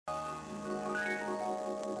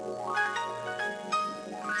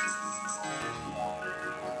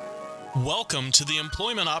Welcome to the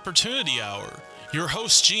Employment Opportunity Hour. Your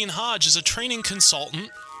host, Gene Hodge, is a training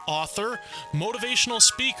consultant, author, motivational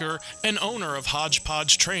speaker, and owner of Hodge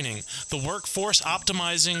Training, the workforce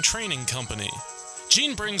optimizing training company.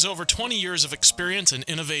 Gene brings over 20 years of experience and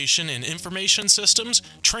innovation in information systems,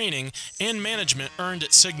 training, and management earned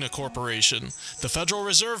at Cigna Corporation, the Federal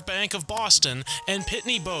Reserve Bank of Boston, and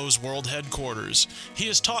Pitney Bowes World Headquarters. He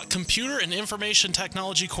has taught computer and information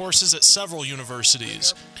technology courses at several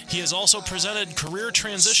universities. He has also presented career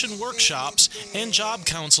transition workshops and job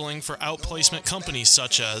counseling for outplacement companies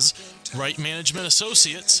such as Wright Management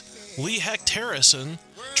Associates, Lee Hecht Harrison,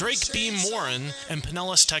 Drake Beam Morin, and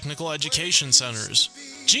Pinellas Technical Education Centers.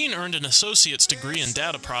 Gene earned an associate's degree in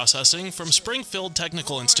data processing from Springfield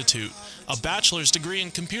Technical Institute, a bachelor's degree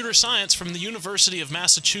in computer science from the University of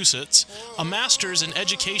Massachusetts, a master's in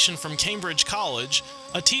education from Cambridge College,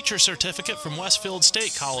 a teacher certificate from Westfield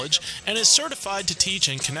State College, and is certified to teach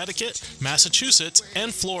in Connecticut, Massachusetts,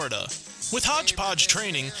 and Florida. With Hodge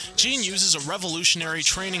Training, Gene uses a revolutionary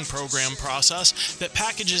training program process that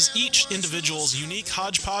packages each individual's unique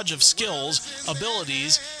hodgepodge of skills,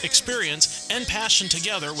 abilities, experience, and passion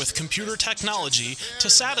together with computer technology to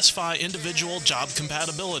satisfy individual job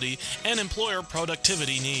compatibility and employer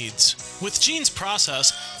productivity needs. With Gene's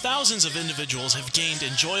process, thousands of individuals have gained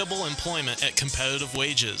enjoyable employment at competitive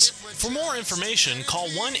wages. For more information, call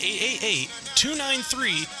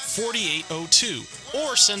 1-888-293-4802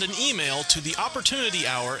 or send an email to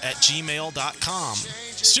theopportunityhour@gmail.com.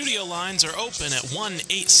 Studio lines are open at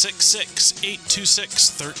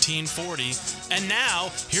 1-866-826-1340. And now,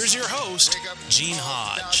 here's your host, Gene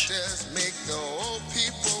Hodge.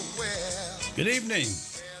 Good evening.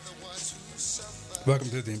 Welcome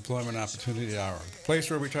to the Employment Opportunity Hour, the place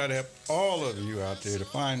where we try to help all of you out there to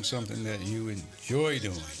find something that you enjoy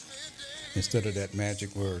doing instead of that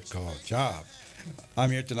magic word called job. I'm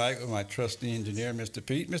here tonight with my trusty engineer, Mr.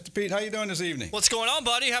 Pete. Mr. Pete, how you doing this evening? What's going on,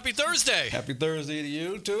 buddy? Happy Thursday. Happy Thursday to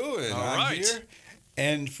you, too. And All I'm right. here.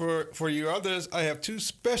 And for you others, I have two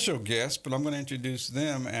special guests, but I'm going to introduce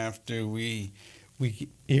them after we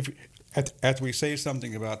say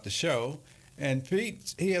something about the show. And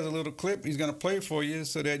Pete, he has a little clip he's going to play for you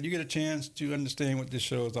so that you get a chance to understand what this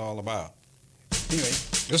show is all about. Anyway,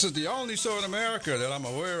 this is the only show in America that I'm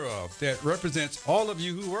aware of that represents all of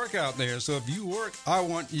you who work out there. So if you work, I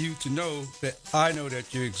want you to know that I know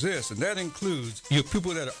that you exist. And that includes you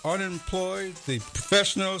people that are unemployed, the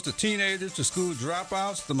professionals, the teenagers, the school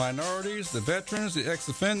dropouts, the minorities, the veterans, the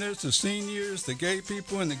ex-offenders, the seniors, the gay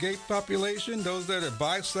people in the gay population, those that are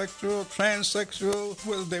bisexual, transsexual,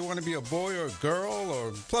 whether they want to be a boy or a girl,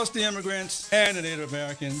 or plus the immigrants and the Native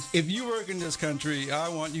Americans. If you work in this country, I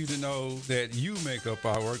want you to know that you make up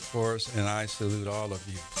our workforce, and I salute all of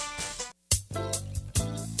you.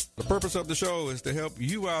 The purpose of the show is to help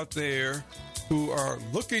you out there who are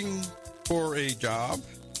looking for a job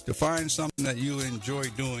to find something that you enjoy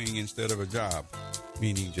doing instead of a job,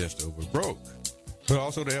 meaning just over broke. But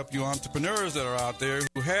also to help you entrepreneurs that are out there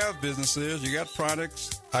who have businesses, you got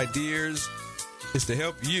products, ideas. It's to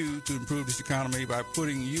help you to improve this economy by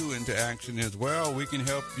putting you into action as well. We can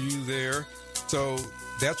help you there. So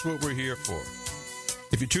that's what we're here for.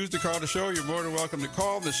 If you choose to call the show, you're more than welcome to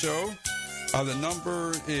call the show. The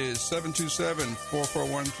number is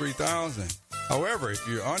 727-441-3000. However, if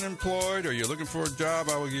you're unemployed or you're looking for a job,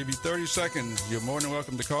 I will give you 30 seconds. You're more than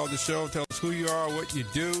welcome to call the show. Tell us who you are, what you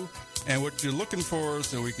do, and what you're looking for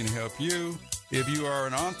so we can help you. If you are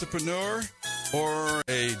an entrepreneur or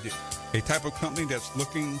a type of company that's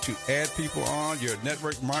looking to add people on, you're a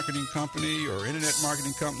network marketing company or internet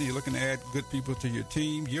marketing company, you're looking to add good people to your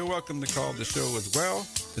team, you're welcome to call the show as well.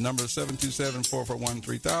 The number is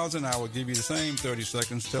 727-441-3000. I will give you the same 30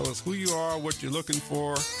 seconds. Tell us who you are, what you're looking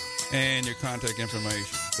for, and your contact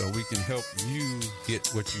information so we can help you get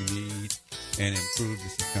what you need and improve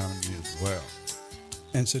this economy as well.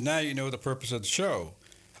 And so now you know the purpose of the show.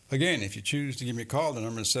 Again, if you choose to give me a call, the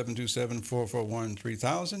number is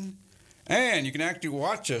 727-441-3000. And you can actually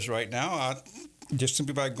watch us right now just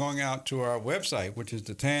simply by going out to our website, which is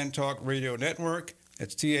the Tan Talk Radio Network.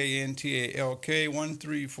 That's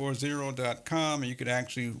TANTALK1340.com. And you can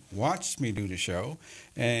actually watch me do the show.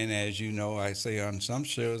 And as you know, I say on some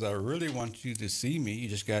shows, I really want you to see me. You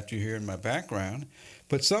just got to hear in my background.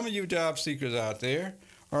 But some of you job seekers out there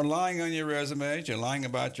are lying on your resumes. You're lying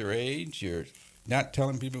about your age. You're not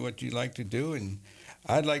telling people what you like to do. And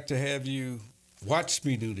I'd like to have you watch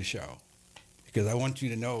me do the show because I want you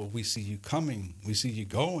to know we see you coming. We see you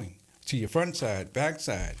going. See your front side, back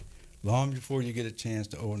side, long before you get a chance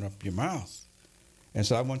to open up your mouth. And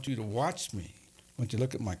so I want you to watch me. I want you to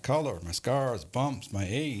look at my color, my scars, bumps, my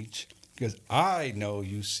age, because I know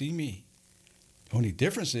you see me. Only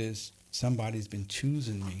difference is somebody's been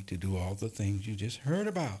choosing me to do all the things you just heard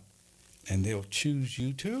about. And they'll choose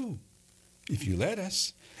you too, if you let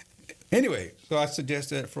us. Anyway, so I suggest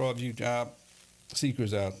that for all of you job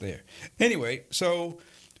seekers out there. Anyway, so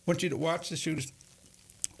I want you to watch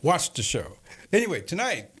the show. Anyway,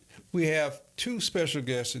 tonight we have two special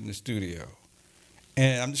guests in the studio.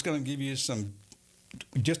 And I'm just going to give you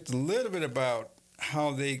just a little bit about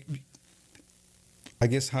how they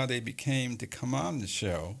became to come on the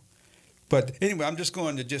show. But anyway, I'm just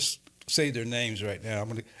going to just say their names right now.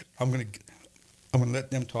 I'm going to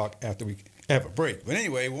let them talk after we have a break. But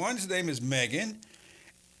anyway, one's name is Megan,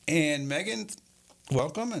 and Megan,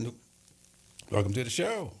 welcome to the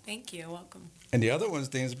show. Thank you. Welcome. And the other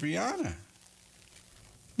one's name is Brianna.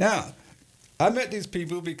 Now, I met these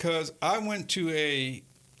people because I went to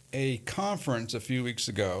a conference a few weeks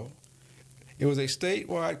ago. It was a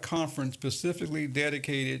statewide conference specifically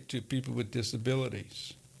dedicated to people with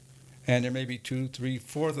disabilities. And there may be 2,000, 3,000,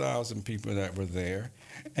 4,000 people that were there.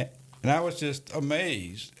 And I was just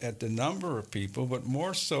amazed at the number of people, but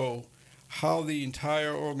more so how the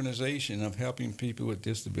entire organization of helping people with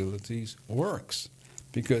disabilities works,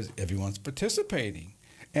 because everyone's participating,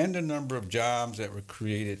 and the number of jobs that were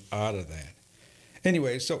created out of that.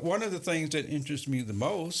 Anyway, so one of the things that interested me the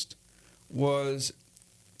most was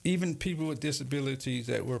even people with disabilities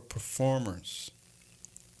that were performers.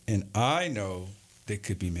 And I know they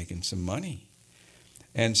could be making some money.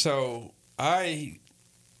 And so I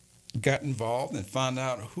got involved and found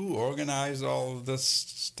out who organized all of this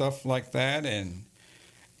stuff like that. And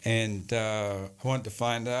I wanted to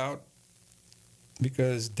find out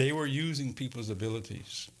because they were using people's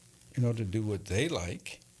abilities in order to do what they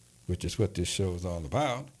like, which is what this show is all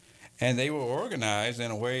about. And they were organized in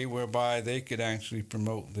a way whereby they could actually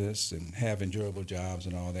promote this and have enjoyable jobs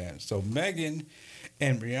and all that. So Megan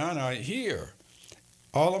and Brianna are here.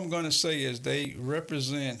 All I'm going to say is they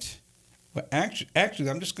represent, well, actually,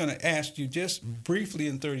 I'm just going to ask you just briefly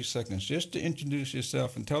in 30 seconds just to introduce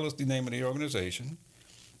yourself and tell us the name of the organization.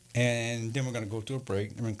 And then we're going to go to a break,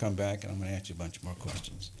 and we're going to come back, and I'm going to ask you a bunch more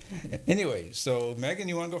questions. Anyway, so Megan,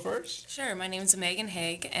 you want to go first? Sure. My name is Megan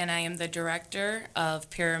Haig, and I am the director of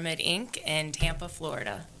Pyramid Inc. in Tampa,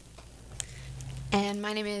 Florida. And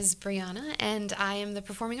my name is Brianna, and I am the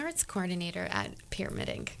performing arts coordinator at Pyramid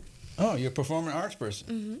Inc. Oh, you're a performing arts person.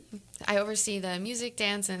 Mm-hmm. I oversee the music,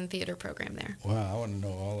 dance, and theater program there. Wow, I want to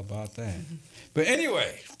know all about that. Mm-hmm. But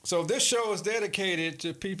anyway, so this show is dedicated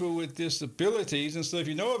to people with disabilities, and so if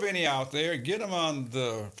you know of any out there, get them on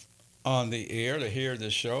the air to hear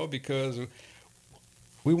this show, because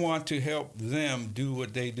we want to help them do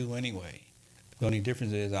what they do anyway. The only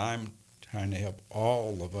difference is I'm trying to help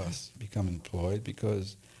all of us become employed,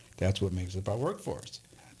 because that's what makes up our workforce.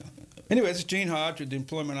 Anyway, this is Gene Hodge with the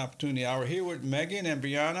Employment Opportunity Hour, here with Megan and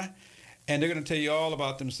Brianna, and they're going to tell you all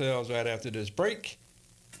about themselves right after this break,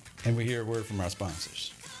 and we hear a word from our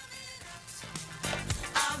sponsors.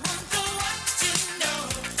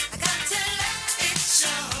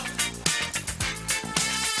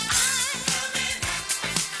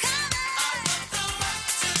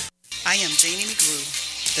 I am Janie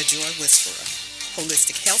McGrew, the Joy Whisperer,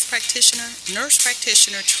 holistic health practitioner, nurse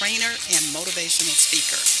practitioner, trainer, and motivational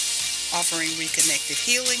speaker, offering reconnected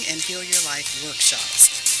healing and heal your life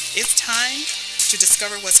workshops. It's time to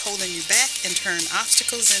discover what's holding you back and turn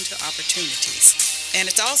obstacles into opportunities. And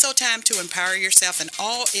it's also time to empower yourself in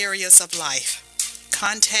all areas of life.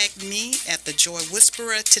 Contact me at The Joy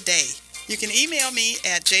Whisperer today. You can email me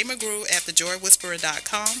at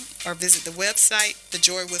jmcgrew@thejoywhisperer.com or visit the website,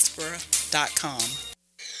 thejoywhisperer.com.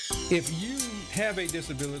 If you have a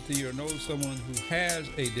disability or know someone who has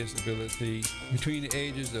a disability between the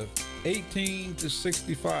ages of 18 to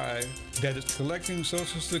 65 that is collecting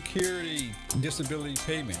Social Security disability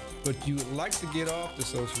payment, but you would like to get off the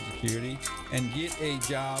Social Security and get a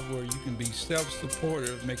job where you can be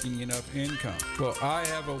self-supportive, making enough income. Well, I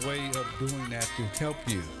have a way of doing that to help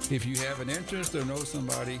you. If you have an interest or know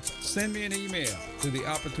somebody, send me an email to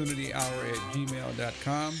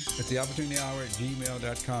theopportunityhour@gmail.com. It's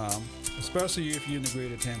theopportunityhour@gmail.com, especially if you're in the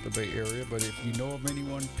greater Tampa Bay area. But if you know of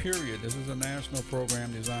anyone, period, this is a national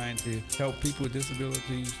program designed to help people with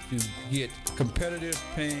disabilities to get competitive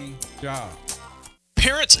paying jobs.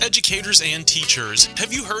 Parents, educators, and teachers,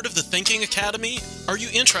 have you heard of the Thinking Academy? Are you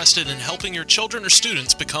interested in helping your children or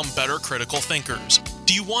students become better critical thinkers?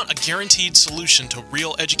 Do you want a guaranteed solution to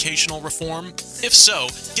real educational reform? If so,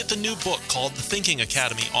 get the new book called The Thinking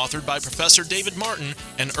Academy, authored by Professor David Martin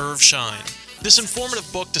and Irv Shine. This informative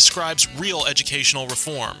book describes real educational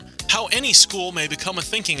reform, how any school may become a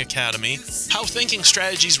thinking academy, how thinking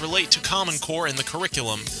strategies relate to Common Core in the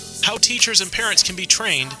curriculum, how teachers and parents can be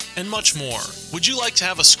trained, and much more. Would you like to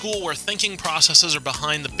have a school where thinking processes are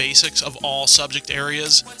behind the basics of all subject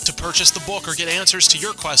areas? To purchase the book or get answers to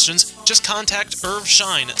your questions, just contact Irv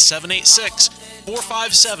Shine at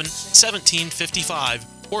 786-457-1755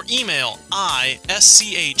 or email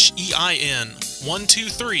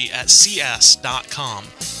ISCHEIN123@cs.com.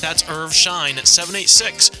 That's Irv Shine at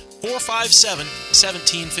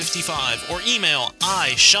 786-457-1755 or email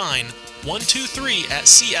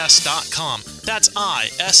ishine123@cs.com. That's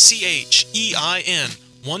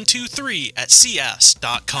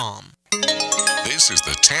ISCHEIN123@cs.com. This is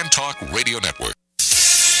the Tan Talk Radio Network.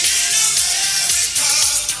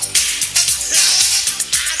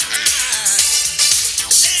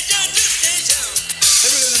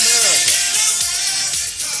 Living in America.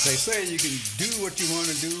 They say you can do what you want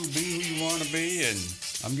to do, be who you want to be, and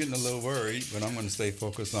I'm getting a little worried, but I'm going to stay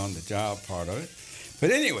focused on the job part of it. But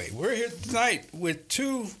anyway, we're here tonight with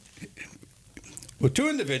two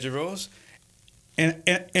individuals, and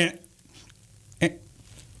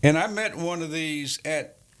I met one of these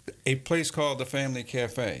at a place called the Family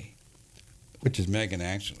Cafe, which is Megan,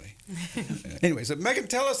 actually. Anyway, so Megan,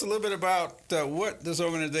 tell us a little bit about what this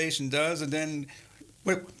organization does, and then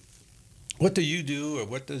what do you do, or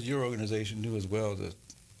what does your organization do as well to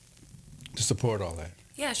support all that?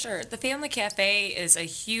 Yeah, sure. The Family Cafe is a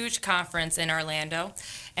huge conference in Orlando,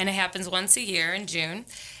 and it happens once a year in June.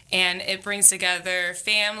 And it brings together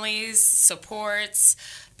families, supports,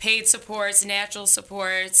 paid supports, natural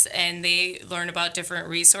supports, and they learn about different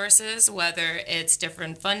resources, whether it's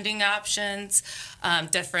different funding options,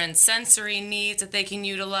 different sensory needs that they can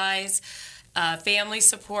utilize, family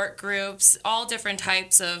support groups, all different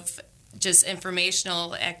types of just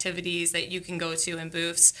informational activities that you can go to in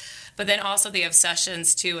booths. But then also they have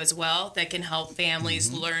sessions too as well that can help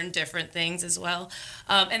families learn different things as well.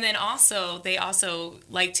 And then also they also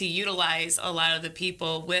like to utilize a lot of the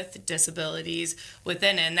people with disabilities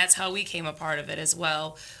within it, and that's how we came a part of it as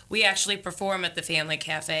well. We actually perform at the Family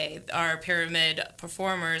Cafe. Our pyramid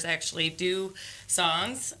performers actually do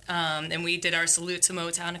songs, and we did our Salute to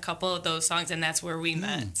Motown, a couple of those songs, and that's where we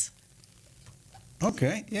met.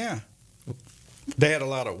 Okay, yeah. They had a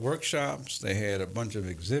lot of workshops. They had a bunch of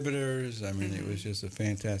exhibitors. I mean, it was just a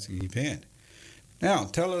fantastic event. Now,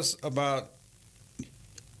 tell us about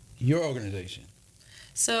your organization.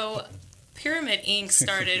 So, Pyramid Inc.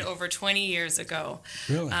 started over 20 years ago.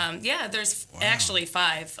 Really? Yeah, there's actually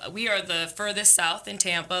 5. We are the furthest south in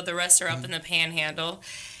Tampa. The rest are up in the Panhandle.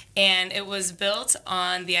 And it was built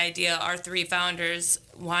on the idea our 3 founders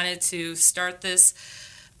wanted to start this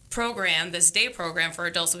program, this day program for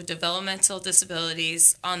adults with developmental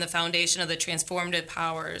disabilities on the foundation of the transformative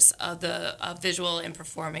powers of the visual and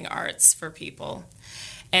performing arts for people.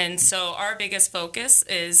 And so our biggest focus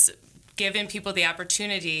is giving people the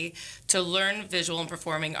opportunity to learn visual and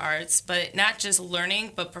performing arts, but not just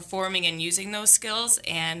learning, but performing and using those skills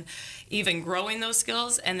and even growing those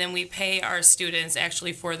skills. And then we pay our students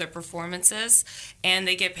actually for their performances, and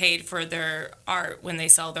they get paid for their art when they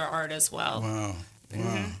sell their art as well. Wow.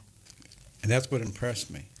 Wow. And that's what impressed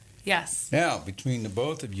me. Yes. Now, between the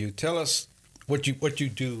both of you, tell us what you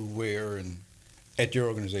do where and at your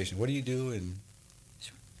organization. What do you do? And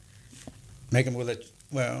Megan, will let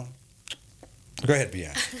well. Go ahead,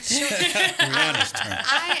 Brianna. Brianna's turn.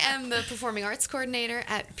 I am the Performing Arts Coordinator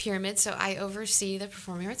at Pyramid, so I oversee the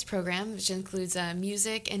Performing Arts program, which includes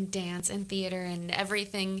music and dance and theater and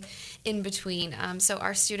everything in between. So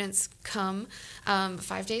our students come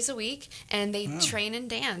 5 days a week, and they train and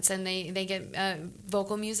dance, and they get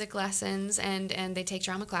vocal music lessons, and they take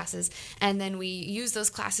drama classes. And then we use those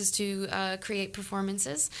classes to create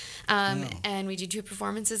performances. And we do 2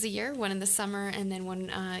 performances a year, one in the summer and then one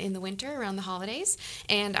in the winter around the holidays.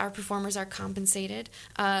 And our performers are compensated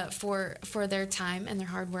for their time and their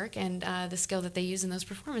hard work and the skill that they use in those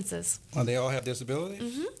performances. Well, they all have disabilities?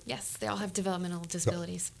 Mm-hmm. Yes, they all have developmental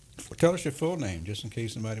disabilities. Tell us your full name, just in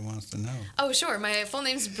case somebody wants to know. Oh, sure. My full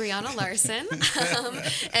name's Brianna Larson.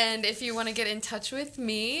 And if you want to get in touch with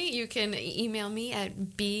me, you can email me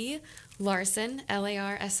at blarson, Larson,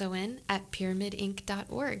 at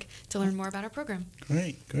pyramidinc.org to learn more about our program.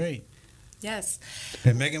 Great, great. Yes.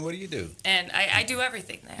 And Megan, what do you do? And I do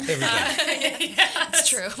everything there. Everything. That's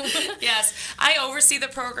true. Yes. I oversee the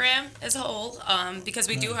program as a whole because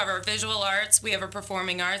we do have our visual arts, we have our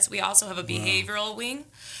performing arts, we also have a behavioral wing.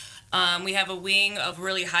 We have a wing of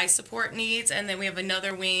really high support needs, and then we have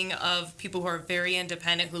another wing of people who are very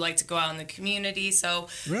independent who like to go out in the community. So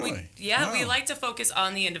Really? we Wow. like to focus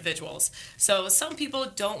on the individuals. So some people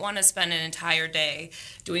don't want to spend an entire day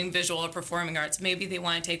doing visual or performing arts. Maybe they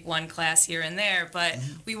want to take one class here and there, but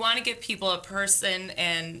we want to give people a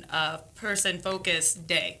person-focused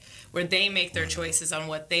day where they make their choices on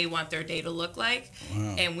what they want their day to look like,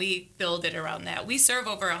 Wow. and we build it around that. We serve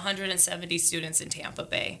over 170 students in Tampa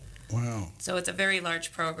Bay. Wow. So it's a very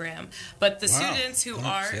large program. But the Wow. students who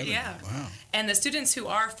are, 170. Wow. and the students who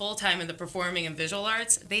are full-time in the performing and visual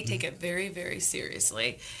arts, they take it very, very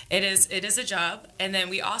seriously. It is a job. And then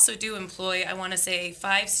we also do employ, I want to say,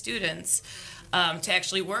 5 students to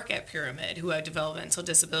actually work at Pyramid who have developmental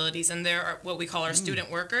disabilities. And they're what we call our student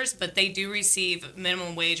workers, but they do receive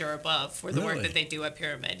minimum wage or above for the work Really? that they do at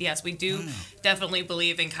Pyramid. Yes, we do definitely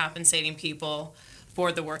believe in compensating people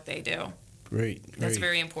for the work they do. Great. That's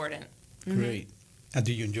very important. Great. And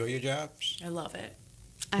do you enjoy your jobs? I love it.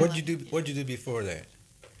 What'd you do before that?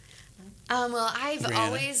 Well,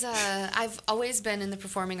 Brianna? I've always been in the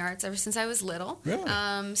performing arts ever since I was little.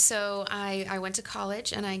 Really? So I went to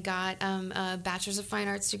college and I got a Bachelor's of Fine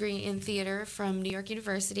Arts degree in theater from New York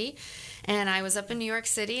University. And I was up in New York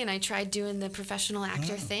City and I tried doing the professional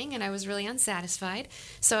actor thing and I was really unsatisfied.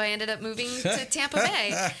 So I ended up moving to Tampa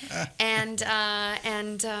Bay. And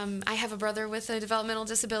I have a brother with a developmental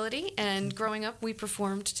disability. And growing up, we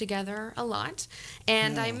performed together a lot.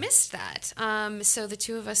 And I missed that. So the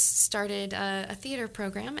two of us started a theater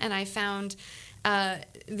program, and I found that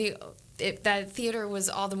theater was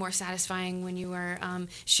all the more satisfying when you were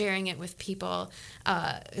sharing it with people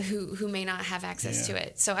who may not have access to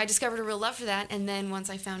it. So I discovered a real love for that, and then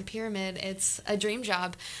once I found Pyramid, it's a dream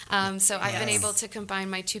job. So I've been able to combine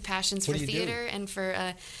my two passions What for do you theater and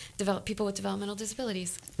for people with developmental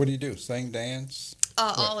disabilities. What do you do? Sing, dance?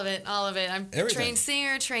 All of it. I'm Everything. trained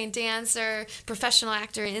singer, trained dancer, professional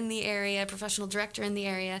actor in the area, professional director in the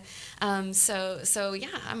area. So yeah,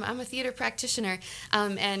 I'm a theater practitioner,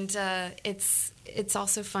 and it's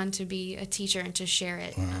also fun to be a teacher and to share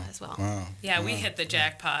it as well. Wow. Yeah, we hit the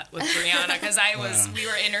jackpot with Brianna because we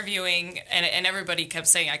were interviewing and everybody kept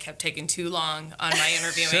saying I kept taking too long on my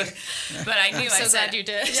interviewing, but I knew So glad you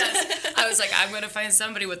did. Yes, I was like, I'm going to find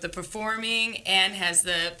somebody with the performing and has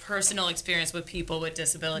the personal experience with people with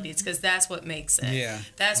disabilities because that's what makes it. Yeah.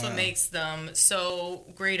 That's what makes them so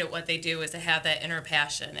great at what they do is to have that inner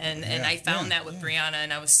passion, and I found that with Brianna,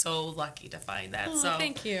 and I was so lucky to find that. So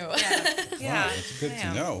Thank you. yeah. Wow, that's good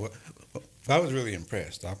Yeah. to know. I was really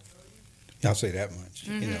impressed. I'll say that much.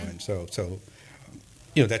 You know, and so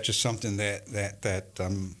that's just something that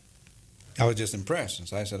I was just impressed. And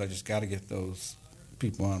so I said, I just got to get those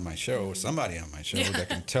people on my show, or somebody on my show that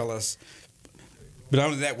can tell us. But not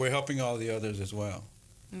only that, we're helping all the others as well.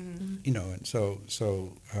 You know, and so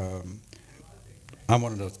I'm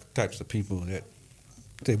one of those types of people that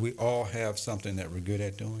we all have something that we're good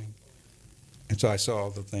at doing. And so I saw all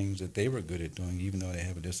the things that they were good at doing, even though they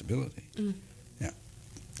have a disability. Yeah.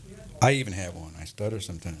 I even have one. I stutter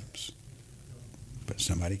sometimes. But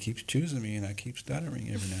somebody keeps choosing me, and I keep stuttering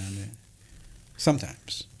every now and then.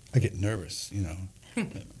 Sometimes. I get nervous, you know.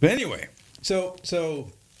 But anyway, so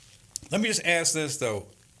let me just ask this, though.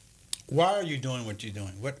 Why are you doing what you're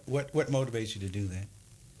doing? What motivates you to do that?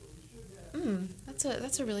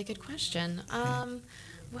 That's a really good question.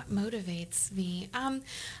 What motivates me?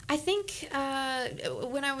 I think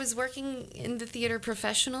when I was working in the theater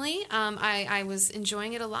professionally, I was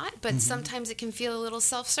enjoying it a lot, but sometimes it can feel a little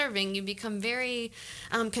self-serving. You become very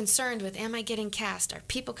concerned with, am I getting cast? Are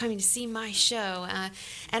people coming to see my show?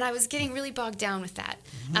 And I was getting really bogged down with that.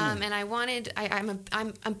 And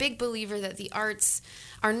I'm a big believer that the arts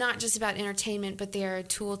are not just about entertainment, but they are a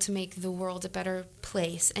tool to make the world a better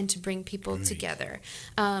place and to bring people together.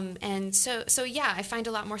 And so yeah, I find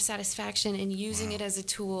a lot more satisfaction in using it as a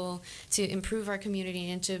tool to improve our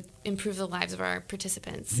community and to improve the lives of our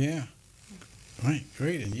participants. Yeah. Right.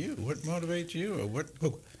 Great. And you? What motivates you? Or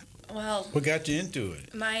what got you into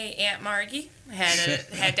it? My Aunt Margie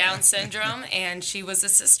had Down syndrome, and she was a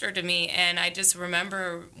sister to me. And I just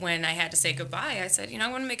remember when I had to say goodbye, I said,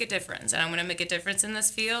 I want to make a difference. And I'm going to make a difference in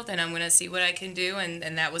this field, and I'm going to see what I can do.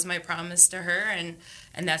 And that was my promise to her, and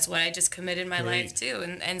that's what I just committed my life to.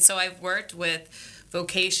 And so I've worked with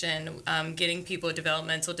vocation, getting people with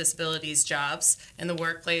developmental disabilities jobs in the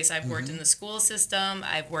workplace. I've worked in the school system.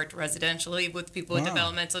 I've worked residentially with people with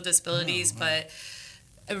developmental disabilities, but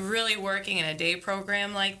really working in a day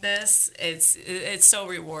program like this, it's so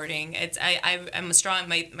rewarding. I'm a strong,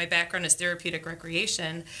 my background is therapeutic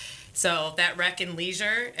recreation, So that rec and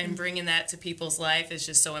leisure and bringing that to people's life is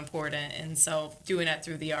just so important. And so doing that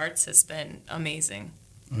through the arts has been amazing.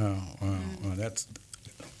 Wow. Well, that's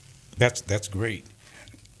great.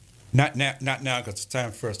 Not now, because it's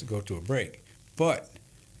time for us to go to a break. But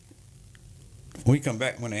when we come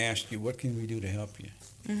back, I want to ask you, what can we do to help you?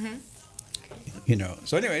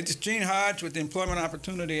 So anyway, it's Gene Hodge with the Employment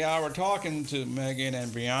Opportunity Hour talking to Megan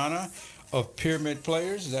and Brianna of Pyramid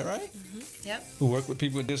Players. Is that right? Yep. Who work with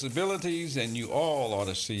people with disabilities, and you all ought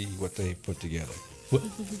to see what they put together.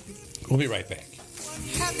 We'll be right back.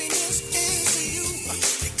 Happiness is to you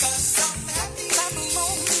because I'm happy I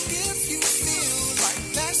belong if you feel like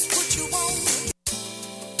that's what you want.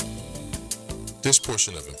 This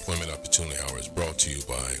portion of Employment Opportunity Hour is brought to you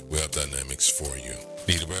by Web Dynamics for You.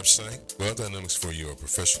 Need a website? Web Dynamics for You are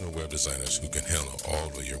professional web designers who can handle all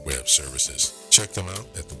of your web services. Check them out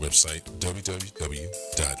at the website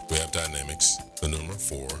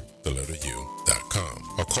www.webdynamics4u.com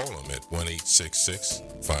or call them at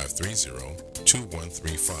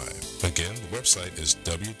 1-866-530-2135. Again, the website is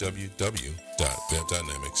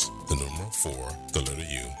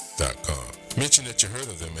www.webdynamics4u.com. Mention that you heard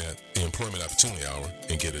of them at the Employment Opportunity Hour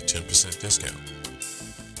and get a 10% discount.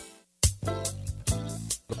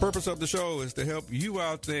 The purpose of the show is to help you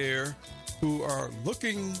out there who are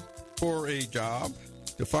looking for a job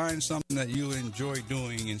to find something that you enjoy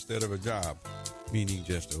doing instead of a job, meaning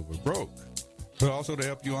just over broke. But also to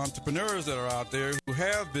help you entrepreneurs that are out there who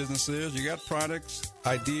have businesses, you got products,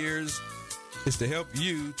 ideas. It's to help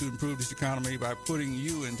you to improve this economy by putting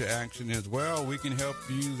you into action as well. We can help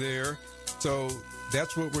you there. So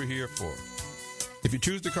that's what we're here for. If you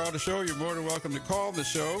choose to call the show, you're more than welcome to call the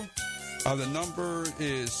show. The number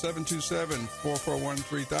is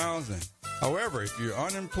 727-441-3000. However, if you're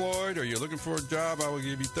unemployed or you're looking for a job, I will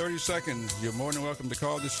give you 30 seconds. You're more than welcome to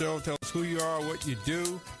call the show. Tell us who you are, what you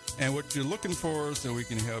do, and what you're looking for so we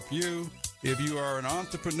can help you. If you are an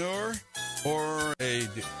entrepreneur or a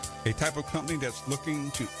type of company that's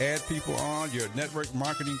looking to add people on, you're a network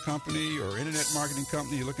marketing company or internet marketing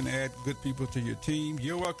company, you're looking to add good people to your team,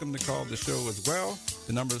 you're welcome to call the show as well.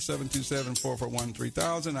 The number is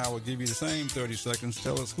 727-441-3000. I will give you the same 30 seconds.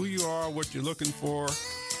 Tell us who you are, what you're looking for,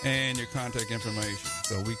 and your contact information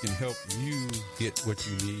so we can help you get what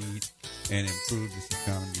you need and improve this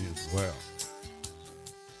economy as well.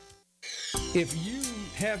 If you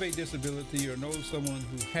have a disability or know someone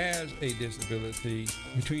who has a disability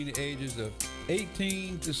between the ages of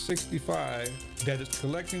 18 to 65 that is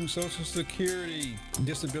collecting Social Security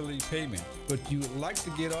disability payment, but you would like to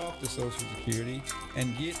get off the Social Security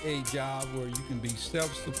and get a job where you can be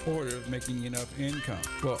self-supportive, making enough income.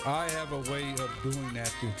 Well, I have a way of doing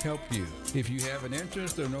that to help you. If you have an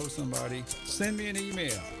interest or know somebody, send me an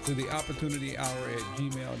email to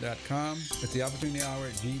theopportunityhour@gmail.com. It's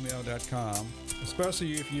theopportunityhour@gmail.com.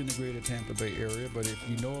 Especially if you're in the greater Tampa Bay area. But if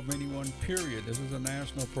you know of anyone, period, this is a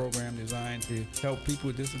national program designed to help people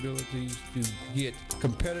with disabilities to get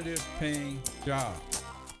competitive paying jobs.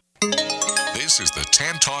 This is the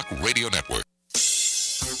Tan Talk Radio Network.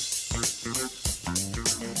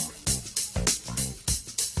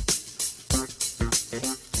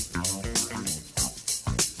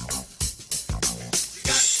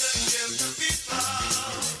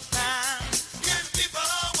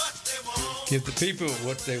 Give the people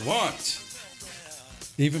what they want.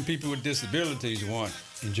 Even people with disabilities want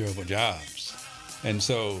enjoyable jobs. And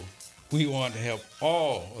so we want to help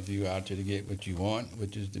all of you out there to get what you want,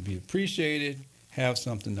 which is to be appreciated, have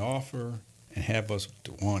something to offer, and have us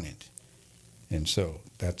to want it. And so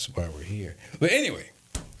that's why we're here. But anyway,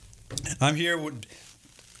 I'm here with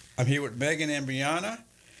Megan and Brianna,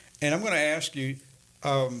 and I'm going to ask you,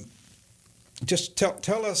 just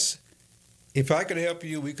tell us, if I could help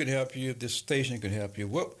you, we could help you, if this station could help you,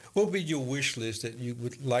 what would be your wish list that you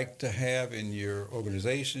would like to have in your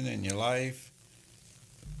organization, in your life?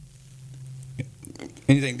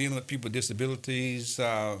 Anything dealing with people with disabilities?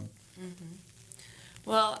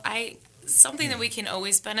 Well, something that we can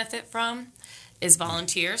always benefit from is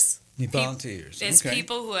volunteers. Volunteers. It's okay.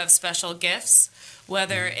 people who have special gifts,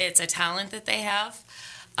 whether it's a talent that they have,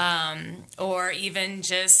 or even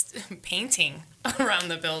just painting around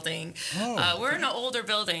the building. We're in an older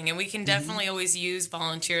building, and we can definitely always use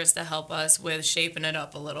volunteers to help us with shaping it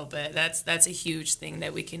up a little bit. That's a huge thing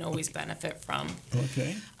that we can always benefit from.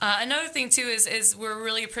 Okay. Another thing, too, is we're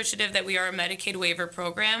really appreciative that we are a Medicaid waiver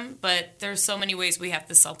program, but there's so many ways we have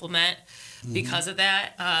to supplement because of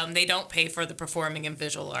that. They don't pay for the performing and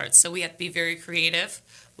visual arts, so we have to be very creative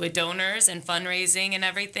with donors and fundraising and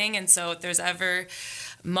everything. And so if there's ever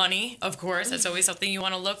money, of course, that's always something you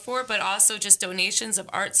want to look for, but also just donations of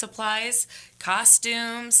art supplies,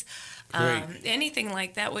 costumes, Great. anything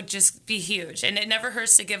like that would just be huge. And it never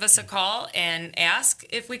hurts to give us a call and ask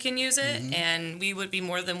if we can use it, and we would be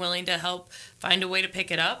more than willing to help find a way to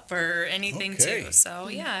pick it up or anything Okay. too. So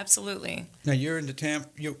yeah, absolutely. Now you're in the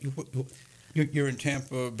you're in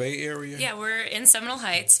Tampa Bay area. Yeah, we're in Seminole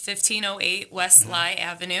Heights, 1508 West Lye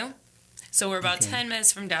Avenue. So we're about Okay. 10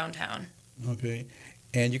 minutes from downtown. Okay.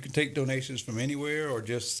 And you can take donations from anywhere or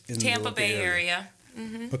just in the Tampa local Bay area.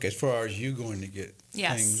 Okay, as far as you going to get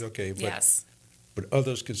Yes. things, okay, but Yes, but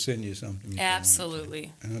others can send you something. if they want to.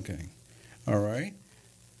 absolutely. Okay. All right.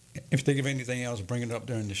 If you think of anything else, bring it up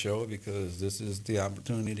during the show because this is the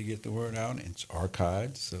opportunity to get the word out. It's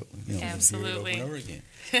archived, so you know Absolutely. we'll hear it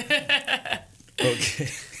over and over again. Okay.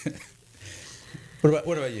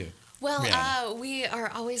 What about you? Well, Yeah. we are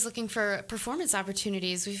always looking for performance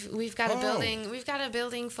opportunities. We've got a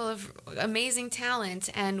building full of amazing talent,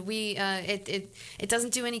 and it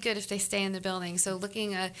doesn't do any good if they stay in the building. So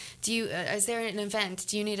looking, is there an event?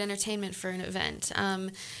 Do you need entertainment for an event?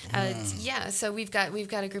 Yeah. So we've got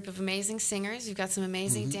a group of amazing singers. We've got some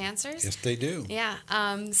amazing dancers. Yes, they do. Yeah.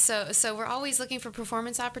 So we're always looking for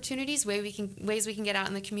performance opportunities, ways we can get out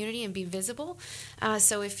in the community and be visible.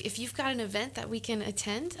 So if you've got an event that we can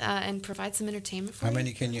attend and provide some entertainment for How you.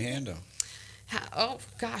 many can you handle? Oh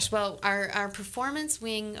gosh, well our performance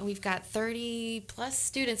wing, we've got 30 plus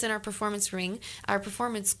students in our performance ring. Our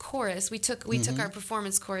performance chorus, we took our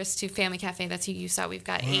performance chorus to Family Cafe. That's who you saw. We've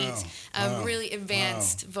got Wow. 8 Wow. really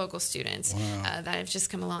advanced vocal students Wow. that have just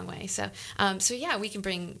come a long way. So yeah, we can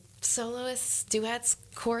bring soloists, duets,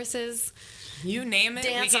 choruses. You name it,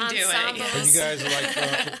 we Dance can do it. ensembles. Are you guys like?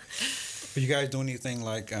 Are you guys doing anything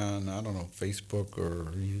like on Facebook or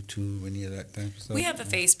YouTube, any of that type of stuff? We have a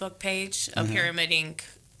Facebook page, a Pyramid Inc.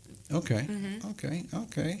 Okay.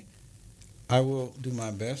 Okay. I will do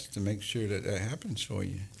my best to make sure that happens for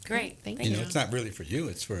you. Great, Thank You you. know, it's not really for you;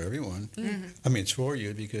 it's for everyone. I mean, it's for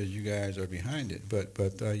you because you guys are behind it. But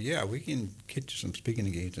yeah, we can get you some speaking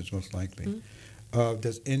engagements most likely.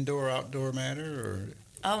 Does indoor outdoor matter or?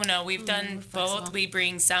 Oh no, we've done we're both. flexible. We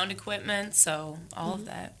bring sound equipment, so all of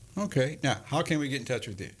that. Okay. Now, how can we get in touch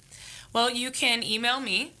with you? Well, you can email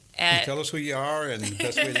me Can you at tell us who you are and the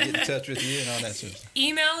best way to get in touch with you and all that sort of stuff.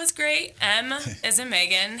 email is great. M as in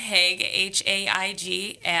Megan, Haig,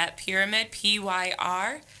 HAIG at Pyramid,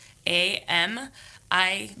 PYRAMID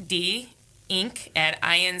Inc. at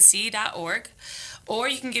INC.org. Or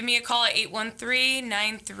you can give me a call at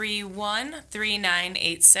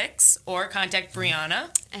 813-931-3986 or contact Brianna.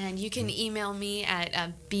 And you can email me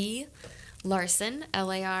at B Larson,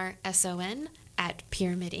 LARSON, at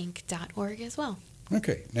pyramidinc.org as well.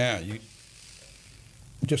 Okay. Now, you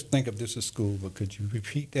just think of this as school, but could you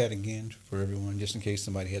repeat that again for everyone, just in case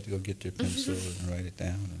somebody had to go get their pencil and write it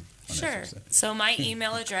down? And all that sort Sure. of stuff? So my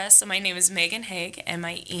email address, so my name is Megan Haig, and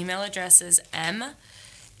my email address is MHAIG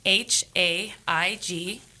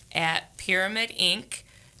at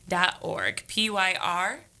pyramidinc.org.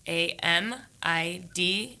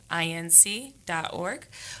 PYRAMIDINC.org.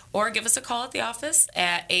 Or give us a call at the office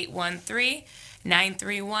at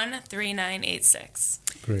 813-931-3986.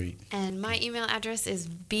 Great. And my email address is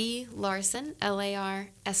blarson,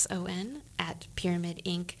 LARSON, at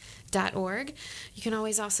pyramidinc.org. You can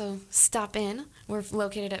always also stop in. We're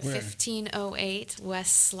located at Where? 1508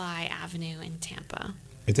 West Sly Avenue in Tampa.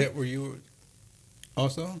 Is that where you were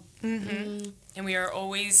also? And we are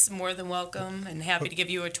always more than welcome and happy to give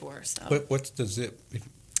you a tour. So What's the zip?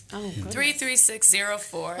 Oh, good.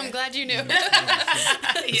 33604. I'm glad you knew.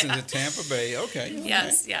 This is in Tampa Bay. Okay.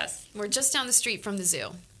 Yes, yes. We're just down the street from the zoo.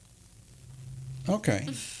 Okay.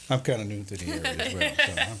 I'm kind of new to the area as well,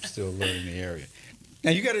 so I'm still learning the area. Now,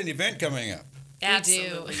 you got an event coming up.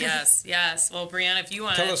 Absolutely. Yes, yes. Well, Brianna, if you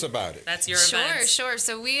want Tell us about it. that's your Sure, event. sure.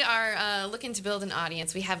 So we are looking to build an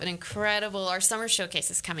audience. We have our summer showcase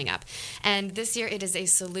is coming up. And this year it is a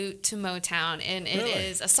salute to Motown. And it Really?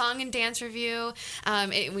 is a song and dance review.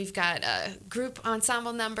 We've got group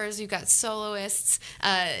ensemble numbers. We've got soloists,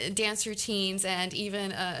 dance routines, and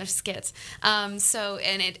even a skit.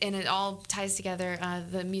 It all ties together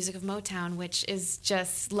the music of Motown, which is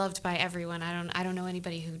just loved by everyone. I don't know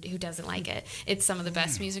anybody who doesn't like it. It's some of the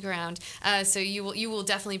best music around. So you will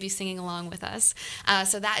definitely be singing along with us.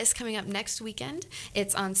 So that is coming up next weekend.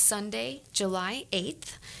 It's on Sunday, July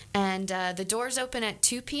 8th. And the doors open at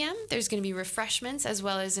 2 p.m. There's going to be refreshments as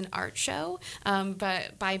well as an art show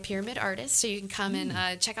by Pyramid artists. So you can come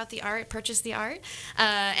and check out the art, purchase the art.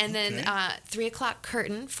 And then 3 o'clock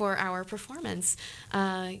curtain for our performance.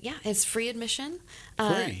 It's free admission.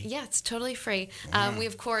 Free? Yeah, it's totally free. Wow. We,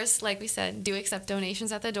 of course, like we said, do accept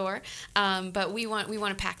donations at the door. But but we want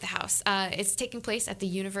to pack the house. It's taking place at the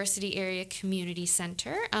University Area Community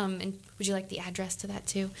Center. And would you like the address to that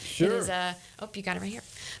too? Sure. It is you got it right here.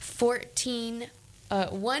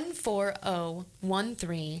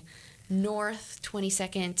 14013 North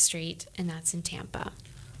 22nd Street, and that's in Tampa.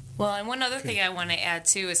 Well, and one other thing I want to add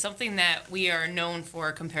too is something that we are known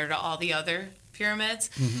for compared to all the other pyramids.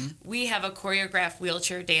 We have a choreographed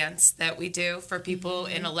wheelchair dance that we do for people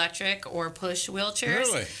in electric or push wheelchairs.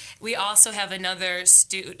 Really? We also have another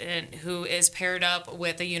student who is paired up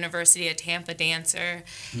with a University of Tampa dancer,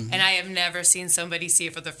 and I have never seen somebody see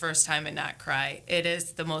it for the first time and not cry. It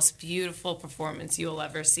is the most beautiful performance you will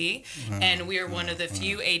ever see, and we are one of the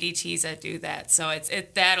few ADTs that do that. So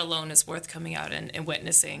that alone is worth coming out and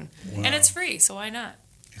witnessing, and it's free, so why not?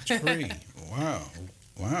 It's free.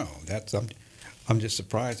 Wow. I'm just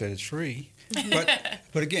surprised that it's free.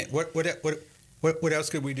 But again, what else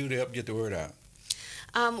could we do to help get the word out?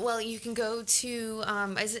 Well, you can go to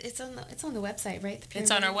it's on the website, right?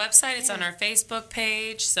 It's on our website. It's on our Facebook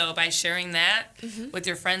page. So by sharing that with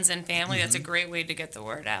your friends and family, that's a great way to get the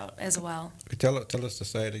word out as well. Tell us the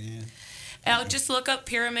site again. Just look up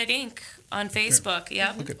Pyramid Inc. on Facebook.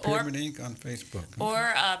 Yep. Look at Pyramid Inc. on Facebook.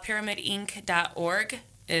 Or pyramidinc.org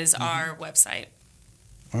is our website.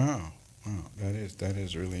 Wow, that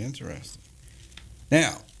is really interesting.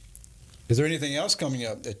 Now, is there anything else coming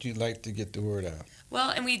up that you'd like to get the word out?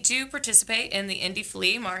 Well, and we do participate in the Indie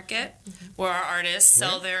Flea Market, where our artists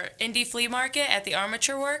sell their Indie Flea Market at the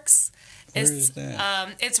Armature Works. Where is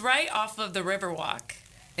that? It's right off of the Riverwalk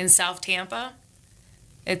in South Tampa.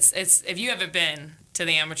 It's if you haven't been to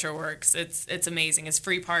the Amateur Works, it's amazing. It's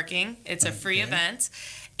free parking. It's a free event,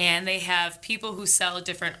 and they have people who sell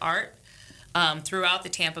different art throughout the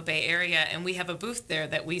Tampa Bay area, and we have a booth there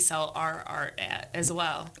that we sell our art at as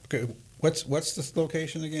well. Okay, what's this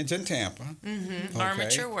location again? It's in Tampa. Okay.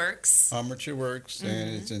 Armature Works. Armature Works,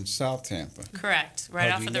 and it's in South Tampa. Correct,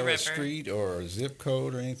 right off of the river. Do you know a street or a zip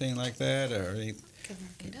code or anything like that, or any? Can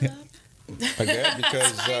look it up. Like that,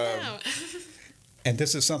 because and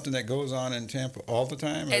this is something that goes on in Tampa all the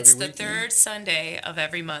time. It's every the third Sunday of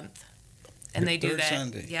every month. And they do Third that.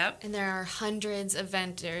 Sunday. Yep. And there are hundreds of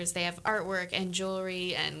vendors. They have artwork and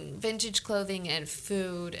jewelry and vintage clothing and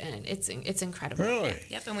food, and it's incredible. Really?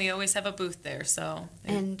 Yep, and we always have a booth there. So.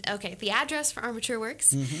 And okay, the address for Armature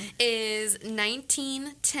Works is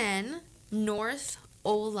 1910 North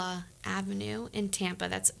Ola Avenue in Tampa.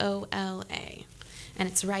 That's OLA. And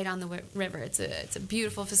it's right on the river. It's a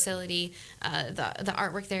beautiful facility. The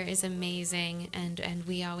artwork there is amazing, and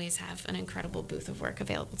we always have an incredible booth of work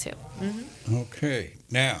available too. Okay,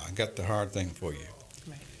 now I got the hard thing for you.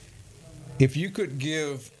 Right. If you could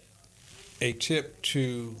give a tip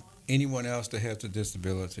to anyone else that has a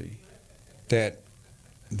disability that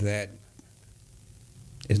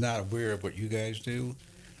is not aware of what you guys do,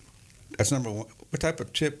 that's number one. What type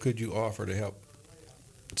of tip could you offer to help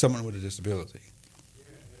someone with a disability?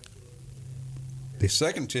 The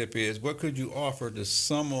second tip is, what could you offer to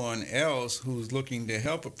someone else who's looking to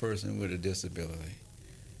help a person with a disability?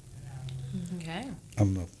 Okay.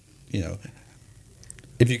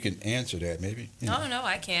 If you can answer that, maybe. Oh, no,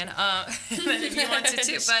 I can. If you want to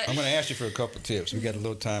too, but I'm going to ask you for a couple of tips. We got a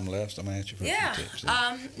little time left, so I'm going to ask you for a few tips.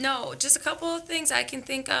 No, just a couple of things I can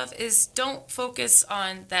think of is don't focus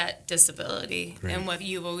on that disability and what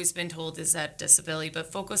you've always been told is that disability,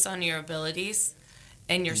 but focus on your abilities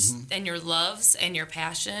and your and your loves and your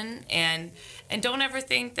passion, and don't ever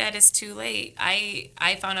think that it's too late.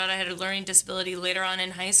 I found out I had a learning disability later on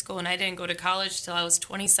in high school, and I didn't go to college till I was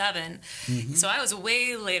 27. So I was a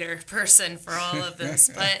way later person for all of this,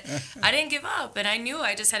 but I didn't give up, and I knew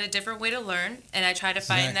I just had a different way to learn, and I tried to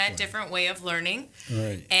find that different way of learning.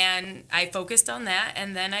 Right. And I focused on that,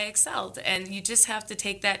 and then I excelled. And you just have to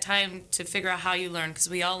take that time to figure out how you learn, because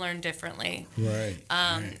we all learn differently. Right.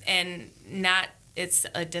 And not it's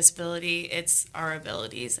a disability, it's our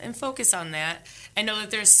abilities, and focus on that. And know that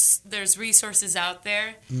there's resources out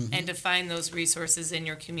there, and to find those resources in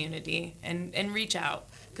your community and reach out,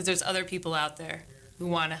 because there's other people out there who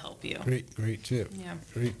want to help you. Great tip. Yeah.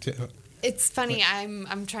 Great tip. It's funny.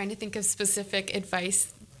 I'm trying to think of specific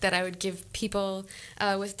advice that I would give people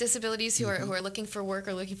with disabilities who are looking for work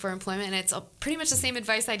or looking for employment, and it's pretty much the same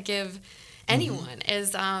advice I'd give anyone is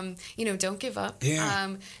don't give up.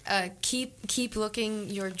 Keep looking.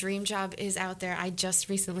 Your dream job is out there. I just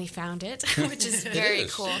recently found it, which is very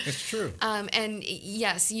cool. It's true. And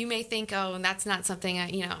yes, you may think, oh, that's not something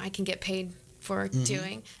I can get paid for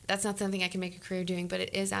doing. That's not something I can make a career doing, but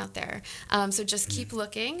it is out there. So just keep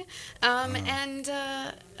looking, and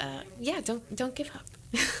don't give up.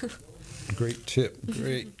 Great tip.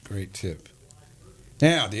 Great tip.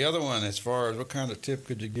 Now, the other one, as far as what kind of tip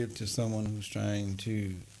could you give to someone who's trying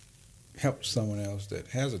to help someone else that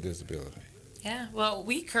has a disability? Yeah, well,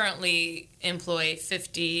 we currently employ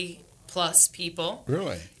 50 plus people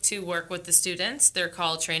Really? to work with the students. They're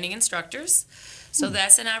called training instructors. So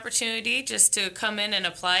that's an opportunity just to come in and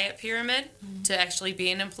apply at Pyramid to actually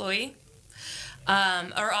be an employee.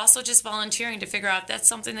 Or also just volunteering to figure out if that's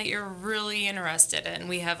something that you're really interested in.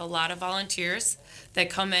 We have a lot of volunteers that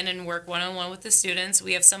come in and work one-on-one with the students.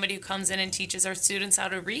 We have somebody who comes in and teaches our students how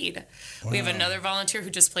to read. We have another volunteer who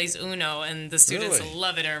just plays Uno, and the students Really?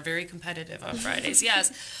 love it and are very competitive on Fridays.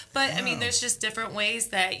 Yes. But, I mean, there's just different ways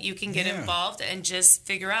that you can get involved and just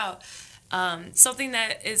figure out. Something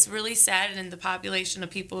that is really sad in the population of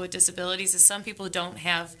people with disabilities is some people don't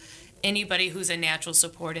have anybody who's a natural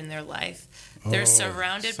support in their life. They're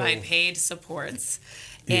surrounded by paid supports,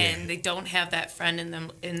 and they don't have that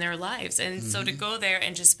friend in their lives. And so to go there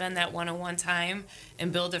and just spend that one-on-one time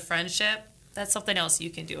and build a friendship, that's something else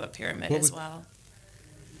you can do at Pyramid as well.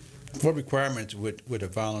 What requirements would a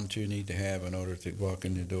volunteer need to have in order to walk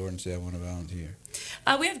in the door and say, I want to volunteer?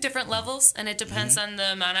 We have different levels, and it depends on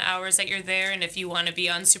the amount of hours that you're there and if you want to be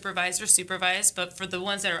unsupervised or supervised. But for the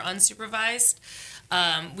ones that are unsupervised,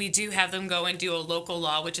 we do have them go and do a local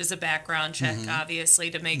law, which is a background check, obviously,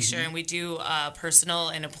 to make sure. And we do personal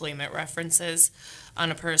and employment references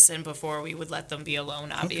on a person before we would let them be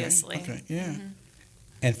alone, obviously. Okay, yeah.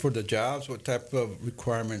 And for the jobs, what type of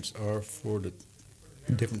requirements are for the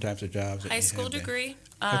different types of jobs? High school degree.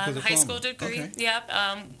 For the High school diploma. degree, Okay. yep,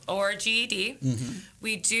 or GED.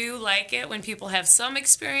 We do like it when people have some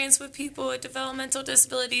experience with people with developmental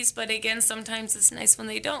disabilities, but again, sometimes it's nice when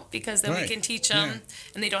they don't, because then we can teach them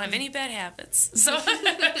and they don't have any bad habits. So,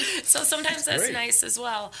 so sometimes that's great. nice as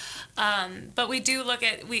well. But we do look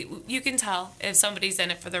at, you can tell if somebody's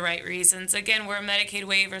in it for the right reasons. Again, we're a Medicaid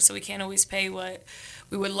waiver, so we can't always pay what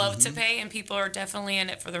we would love to pay, and people are definitely in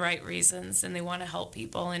it for the right reasons, and they want to help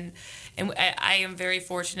people. And I am very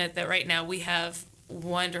fortunate that right now we have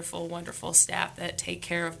wonderful, wonderful staff that take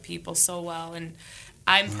care of people so well, and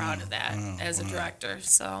I'm proud of that as a director.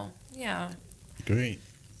 So, yeah. Great.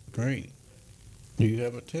 Do you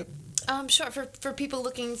have a tip? Sure. For people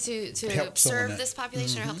looking to Help someone serve this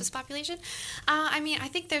population or help this population, I mean, I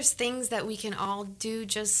think there's things that we can all do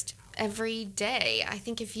just every day. I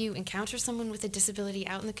think if you encounter someone with a disability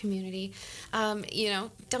out in the community,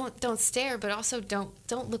 don't stare, but also don't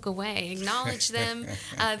look away. Acknowledge them.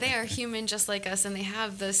 They are human just like us, and they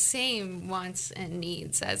have the same wants and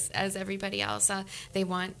needs as everybody else. They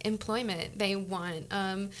want employment. They want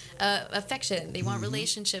affection. They want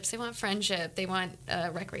relationships. They want friendship. They want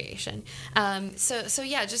recreation. So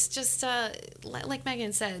yeah, just like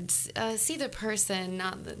Megan said, see the person,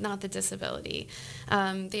 not the disability.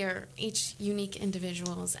 They are each unique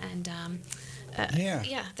individuals, and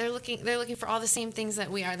they're looking for all the same things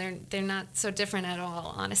that we are. They're not so different at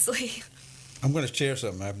all, honestly. I'm going to share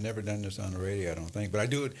something. I've never done this on the radio, I don't think, but I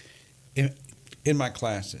do it in my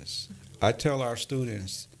classes. I tell our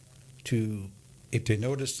students if they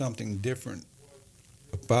notice something different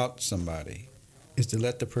about somebody, is to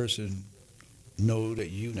let the person know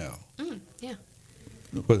that you know. Yeah.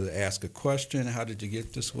 Whether to ask a question, how did you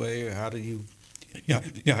get this way, or how do you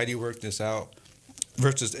how do you work this out,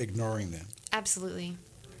 versus ignoring them. Absolutely.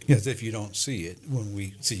 As if you don't see it when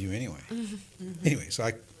we see you anyway. Anyway,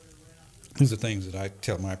 so these are things that I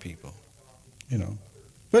tell my people,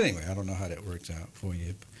 But anyway, I don't know how that works out for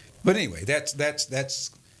you. But anyway, that's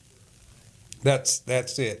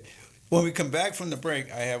it. When we come back from the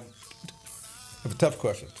break, I have a tough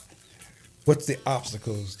question. What's the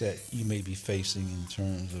obstacles that you may be facing in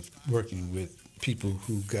terms of working with people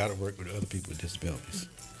who got to work with other people with disabilities?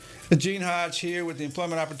 Gene Hodge here with the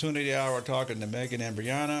Employment Opportunity Hour, talking to Megan and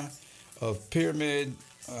Brianna of Pyramid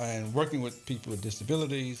and working with people with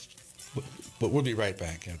disabilities. But we'll be right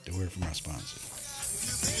back after a word from our sponsor.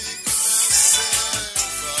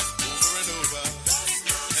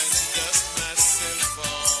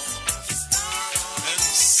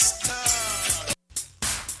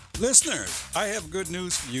 Listeners, I have good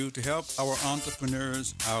news for you to help our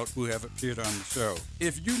entrepreneurs out who have appeared on the show.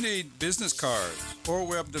 If you need business cards, or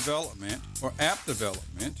web development, or app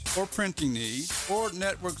development, or printing needs, or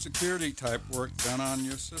network security type work done on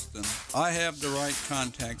your system, I have the right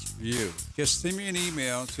contacts for you. Just send me an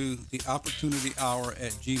email to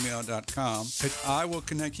theopportunityhour@gmail.com, and I will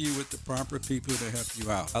connect you with the proper people to help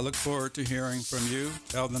you out. I look forward to hearing from you.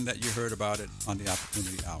 Tell them that you heard about it on the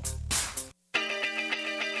Opportunity Hour.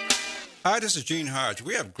 Hi, this is Gene Hodge.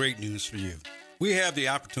 We have great news for you. We have the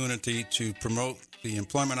opportunity to promote the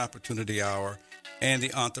Employment Opportunity Hour and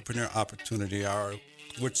the Entrepreneur Opportunity Hour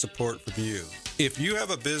with support from you. If you have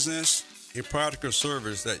a business, a product or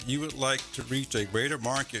service that you would like to reach a greater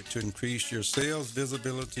market to increase your sales,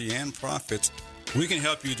 visibility, and profits, we can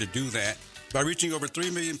help you to do that by reaching over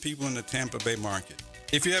 3 million people in the Tampa Bay market.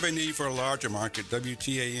 If you have a need for a larger market,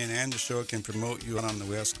 WTAN and the show can promote you on the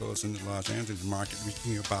West Coast and the Los Angeles market,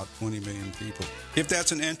 reaching about 20 million people. If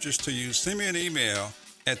that's an interest to you, send me an email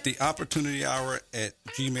at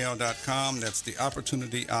theopportunityhour@gmail.com. That's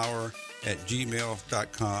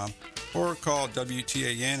theopportunityhour@gmail.com. Or call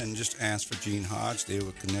WTAN and just ask for Gene Hodge. They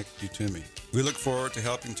will connect you to me. We look forward to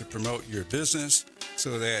helping to promote your business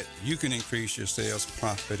so that you can increase your sales,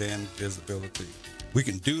 profit, and visibility. We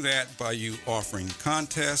can do that by you offering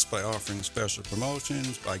contests, by offering special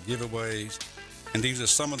promotions, by giveaways. And these are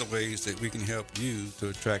some of the ways that we can help you to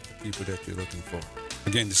attract the people that you're looking for.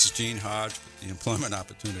 Again, this is Gene Hodge, the Employment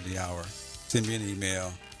Opportunity Hour. Send me an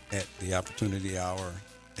email at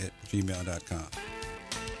theopportunityhour@gmail.com.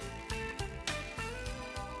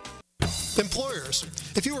 Employers,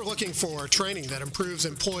 if you are looking for training that improves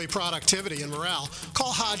employee productivity and morale,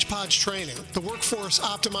 call Hodgepodge Training, the workforce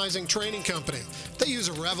optimizing training company. They use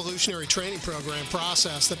a revolutionary training program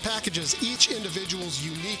process that packages each individual's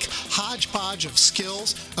unique hodgepodge of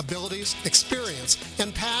skills, abilities, experience,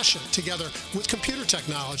 and passion together with computer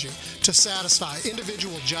technology to satisfy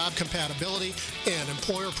individual job compatibility and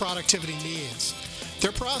employer productivity needs.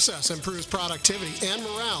 Their process improves productivity and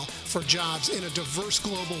morale for jobs in a diverse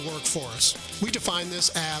global workforce. We define this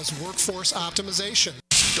as workforce optimization.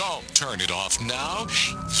 Don't turn it off now.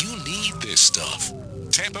 You need this stuff.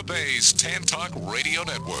 Tampa Bay's Tan Talk Radio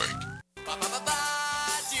Network.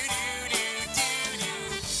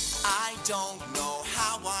 I don't know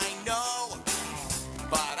how I know,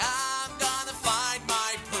 but I'm gonna find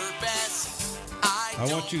my purpose. I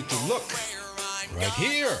want you to look right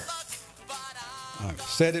here. I've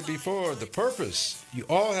said it before, the purpose. You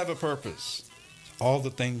all have a purpose. All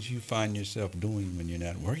the things you find yourself doing when you're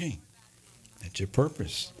not working. That's your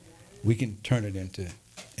purpose. We can turn it into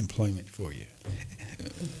employment for you.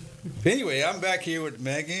 Anyway, I'm back here with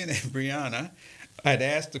Megan and Brianna. I'd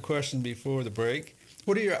asked the question before the break.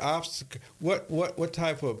 What are your obstacles? What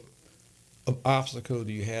type of obstacle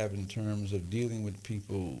do you have in terms of dealing with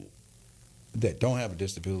people that don't have a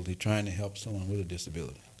disability, trying to help someone with a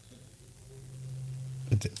disability?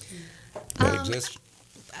 That exists?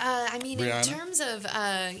 I mean, Brianna? in terms of,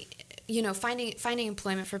 finding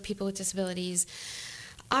employment for people with disabilities,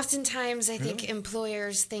 oftentimes I think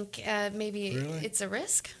employers think maybe it's a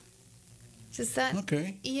risk. Does that?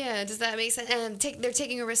 Okay. Yeah. Does that make sense? And they're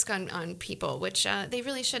taking a risk on people, which they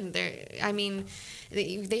really shouldn't. They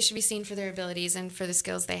should be seen for their abilities and for the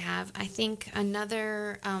skills they have. I think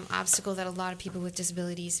another obstacle that a lot of people with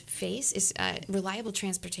disabilities face is reliable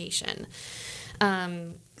transportation.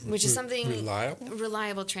 Which is something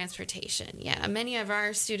reliable transportation. Yeah, many of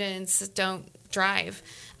our students don't drive,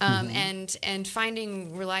 and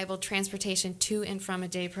finding reliable transportation to and from a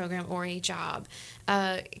day program or a job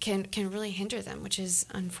can really hinder them, which is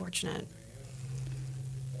unfortunate.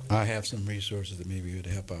 I have some resources that maybe would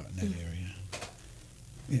help out in that area.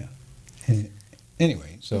 Yeah.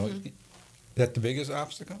 Anyway, so that's the biggest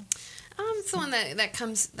obstacle? It's the one that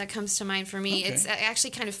comes to mind for me. Okay. It's actually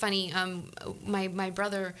kind of funny. My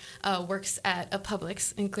brother works at a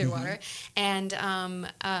Publix in Clearwater, and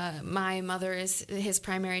my mother is his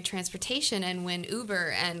primary transportation. And when Uber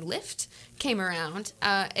and Lyft came around,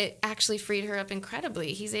 it actually freed her up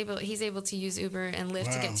incredibly. He's able to use Uber and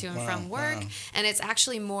Lyft to get to and from work, and it's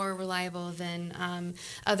actually more reliable than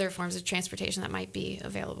other forms of transportation that might be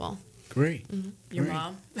available. Great. Your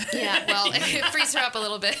mom? Yeah, well, it frees her up a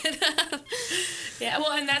little bit. Yeah,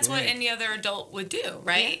 well, and that's what any other adult would do,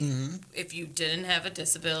 right? Mm-hmm. If you didn't have a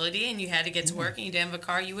disability and you had to get to work and you didn't have a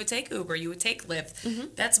car, you would take Uber, you would take Lyft. Mm-hmm.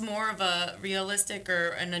 That's more of a realistic or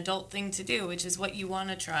an adult thing to do, which is what you want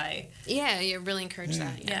to try. Yeah, you really encourage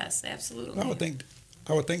that. Yeah. Yes, absolutely. I would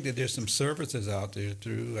think that there's some services out there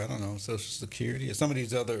through, I don't know, Social Security or some of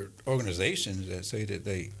these other organizations that say that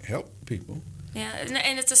they help people. Yeah,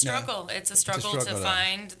 and it's a struggle. Yeah. It's a struggle to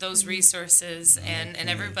find those resources, and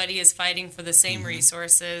everybody is fighting for the same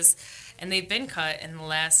resources, and they've been cut in the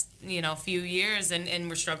last few years, and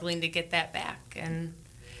we're struggling to get that back, and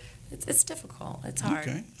it's difficult. It's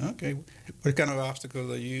hard. Okay. What kind of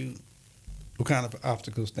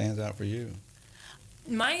obstacle stands out for you?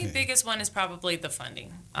 My biggest one is probably the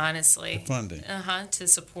funding, honestly. The funding. To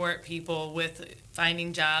support people with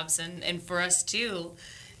finding jobs, and for us too.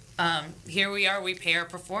 Here we are, we pay our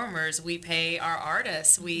performers, we pay our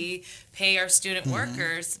artists, we pay our student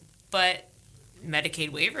workers, but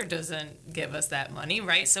Medicaid waiver doesn't give us that money,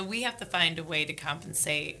 right? So we have to find a way to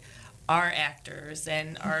compensate our actors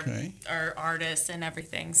and our Okay. our artists and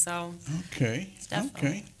everything. So Okay.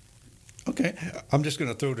 definitely. Okay. I'm just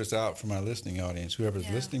going to throw this out for my listening audience. Whoever's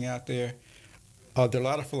Yeah. listening out there, there are a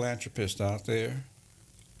lot of philanthropists out there.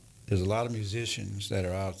 There's a lot of musicians that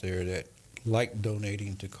are out there that like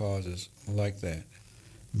donating to causes like that.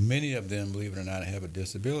 Many of them, believe it or not, have a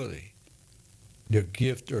disability. Their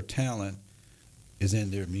gift or talent is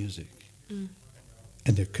in their music, and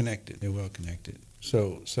they're connected. They're well connected.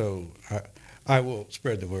 So I will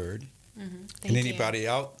spread the word. Thank And you. anybody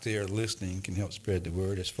out there listening can help spread the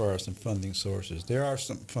word as far as some funding sources. There are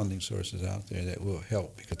some funding sources out there that will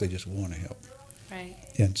help because they just want to help. Right.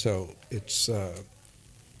 And so it's,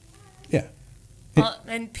 Well,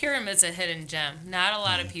 and Pyramid's a hidden gem. Not a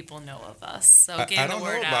lot of people know of us. So getting I don't the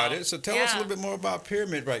know word about out. it. So tell us a little bit more about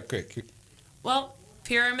Pyramid right quick. Well,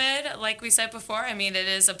 Pyramid, like we said before, I mean, it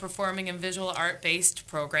is a performing and visual art-based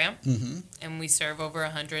program, and we serve over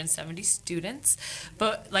 170 students.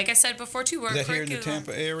 But like I said before, too, we're Is a that here in the curriculum.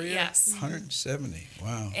 Tampa area? Yes. 170.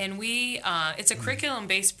 Wow. And it's a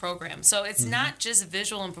curriculum-based program. So it's not just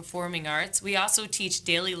visual and performing arts. We also teach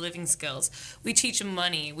daily living skills. We teach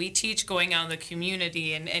money. We teach going out in the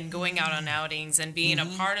community and going out on outings and being a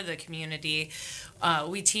part of the community.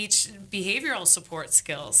 We teach behavioral support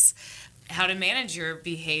skills, how to manage your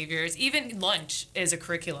behaviors. Even lunch is a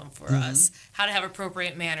curriculum for us. How to have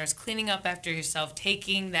appropriate manners, cleaning up after yourself,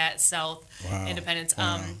 taking that self-independence.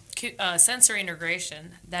 Sensory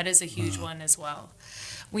integration, that is a huge one as well.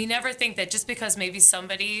 We never think that just because maybe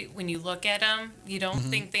somebody, when you look at them, you don't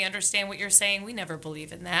think they understand what you're saying. We never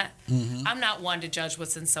believe in that. I'm not one to judge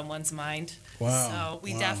what's in someone's mind. Wow. So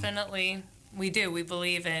we Wow. definitely, we do. We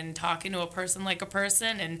believe in talking to a person like a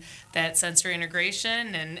person and that sensory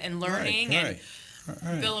integration and learning. Right.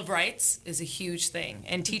 And Bill of Rights is a huge thing.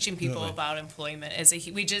 And teaching people Really? about employment is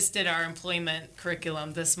we just did our employment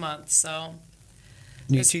curriculum this month. So,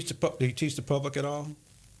 Do you teach the public at all?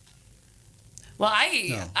 well,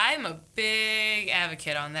 No. I'm a big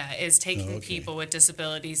advocate on that, is taking okay. people with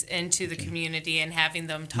disabilities into the community and having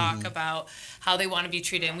them talk about how they want to be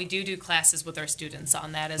treated. And we do classes with our students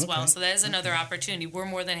on that as well. Okay. So that is another opportunity. We're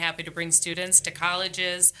more than happy to bring students to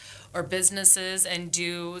colleges or businesses and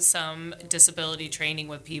do some disability training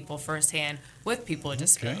with people firsthand with people with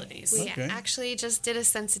disabilities. We Okay. actually just did a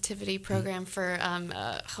sensitivity program for,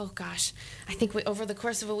 I think over the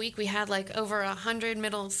course of a week we had like over 100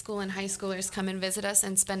 middle school and high schoolers come and visit us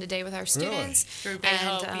and spend a day with our students. Through Bay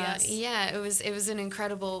Hope, yes. Yeah, it was an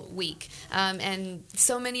incredible week, and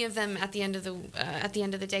so many of them at the end of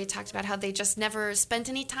the day talked about how they just never spent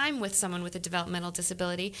any time with someone with a developmental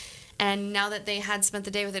disability, and now that they had spent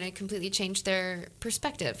the day with it completely changed their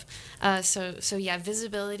perspective. So yeah,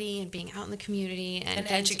 visibility and being out in the community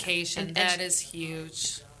And education, that is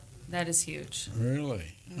huge. That is huge.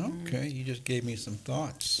 Really? Okay. You just gave me some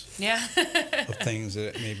thoughts Yeah. of things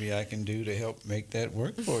that maybe I can do to help make that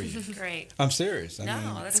work for you. Great. I'm serious. No,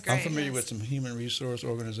 that's I'm great. familiar Yes. with some human resource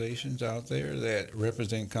organizations out there that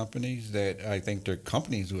represent companies that I think their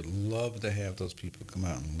companies would love to have those people come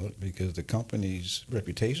out and look because the company's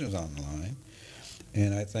reputation is on the line.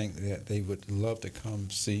 And I think that they would love to come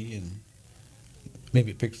see and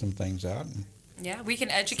maybe pick some things out. And, Yeah, we can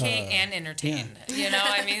educate and entertain. You know,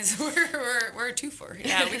 I mean, so we're a twofer.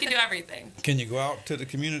 Yeah, we can do everything. can you go out to the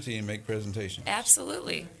community and make presentations?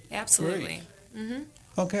 Absolutely. Absolutely.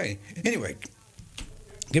 Okay. Anyway,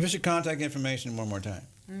 give us your contact information one more time.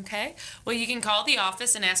 Okay. Well, you can call the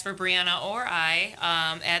office and ask for Brianna or I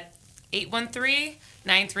at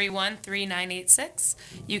 813-931-3986.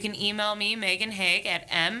 You can email me, Megan Haig, at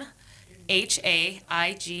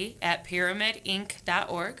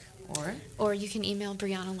mhaig@pyramidinc.org. Or you can email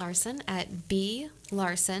Brianna Larson at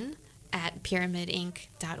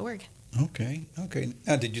blarson@pyramidinc.org. Okay.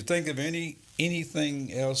 Now, did you think of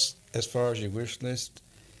anything else as far as your wish list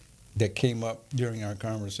that came up during our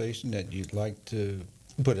conversation that you'd like to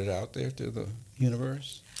put it out there to the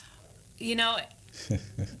universe? You know,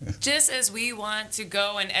 just as we want to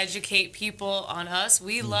go and educate people on us,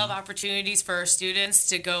 we love opportunities for our students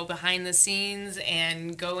to go behind the scenes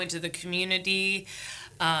and go into the community.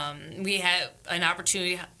 We have an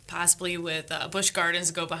opportunity possibly with Busch Gardens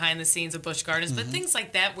to go behind the scenes of Busch Gardens, but things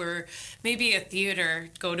like that where maybe a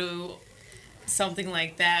theater, go to something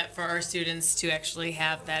like that for our students to actually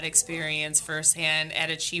have that experience firsthand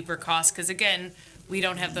at a cheaper cost. Because again, we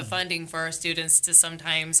don't have the funding for our students to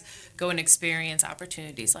sometimes go and experience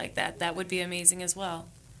opportunities like that. That would be amazing as well.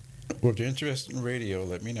 Well, if you're interested in radio,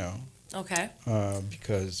 let me know. Okay.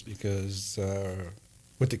 Because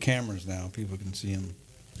with the cameras now, people can see them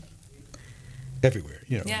everywhere.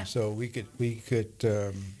 You know, Yeah. so we could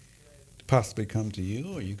possibly come to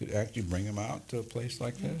you, or you could actually bring them out to a place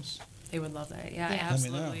like this. They would love that. Yeah, Yeah. Let me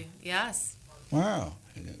know. absolutely. Yes. Wow.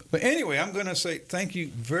 But anyway, I'm going to say thank you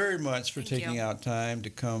very much for Thank taking you. out time to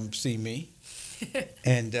come see me.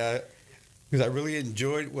 And because I really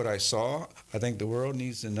enjoyed what I saw. I think the world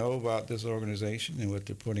needs to know about this organization and what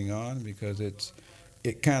they're putting on, because it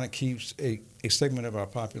kind of keeps a segment of our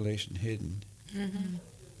population hidden. Mm-hmm.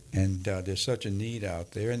 And there's such a need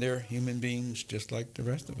out there, and they're human beings just like the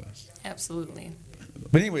rest of us. Absolutely.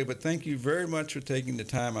 But anyway, thank you very much for taking the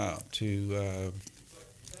time out to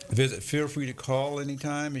visit. Feel free to call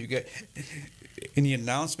anytime. If you get any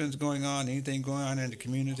announcements going on, anything going on in the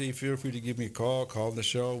community, feel free to give me a call. Call the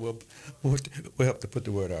show. We'll help to put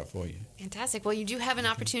the word out for you. Fantastic. Well, you do have an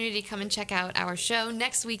opportunity to come and check out our show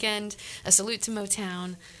next weekend, A Salute to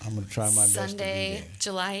Motown. I'm going to try my best Sunday, to be there.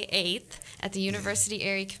 July 8th at the University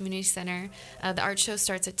Area Community Center. The art show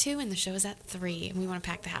starts at 2 and the show is at 3, and we want to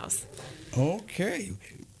pack the house. Okay.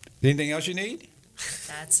 Anything else you need?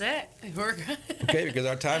 That's it. We're good. Okay, because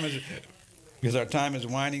our time is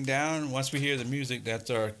winding down. Once we hear the music, that's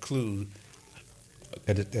our clue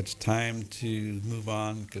that it's time to move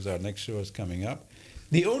on, because our next show is coming up.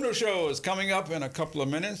 The Owner Show is coming up in a couple of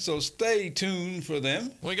minutes, so stay tuned for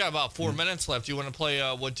them. We got about 4 minutes left. You want to play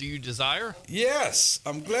What Do You Desire? Yes,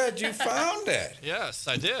 I'm glad you found that. Yes,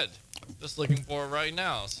 I did. Just looking for it right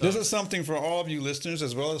now. So. This is something for all of you listeners,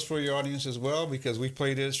 as well as for your audience as well, because we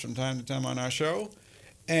play this from time to time on our show.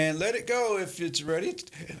 And let it go if it's ready.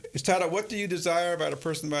 It's titled What Do You Desire by a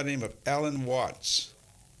person by the name of Alan Watts.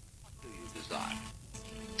 What do you desire?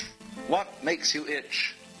 What makes you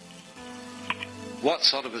itch? What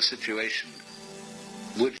sort of a situation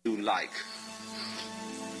would you like?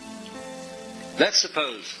 Let's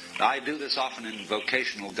suppose, I do this often in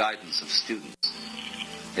vocational guidance of students.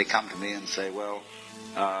 They come to me and say, well,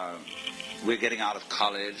 we're getting out of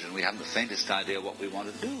college and we haven't the faintest idea what we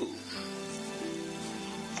want to do.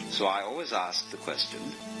 So I always ask the question,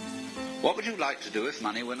 what would you like to do if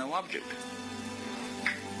money were no object?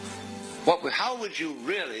 How would you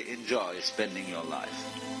really enjoy spending your life?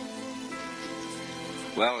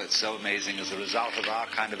 Well, it's so amazing. As a result of our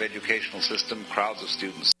kind of educational system, crowds of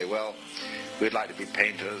students say, well, we'd like to be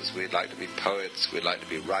painters, we'd like to be poets, we'd like to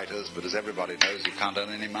be writers, but as everybody knows, you can't earn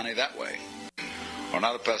any money that way. Or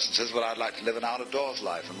another person says, well, I'd like to live an out-of-doors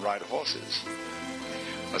life and ride horses.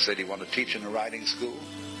 I say, do you want to teach in a riding school?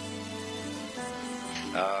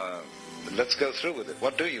 Let's go through with it.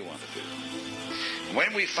 What do you want to do?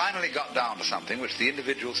 When we finally got down to something which the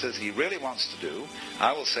individual says he really wants to do,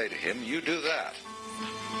 I will say to him, you do that.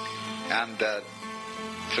 And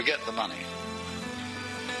forget the money.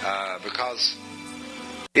 Because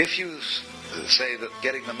if you say that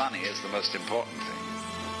getting the money is the most important thing,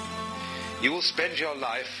 you will spend your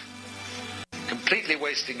life completely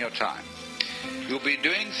wasting your time. You'll be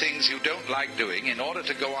doing things you don't like doing in order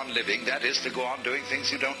to go on living, that is, to go on doing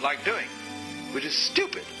things you don't like doing, which is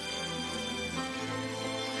stupid.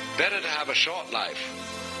 Better to have a short life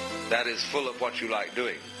that is full of what you like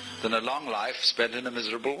doing than a long life spent in a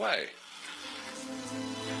miserable way.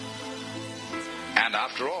 And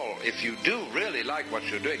after all, if you do really like what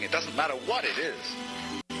you're doing, it doesn't matter what it is,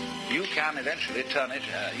 you can eventually turn it,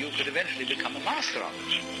 you could eventually become a master of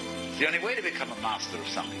it. It's the only way to become a master of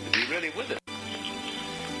something, to be really with it.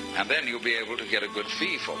 And then you'll be able to get a good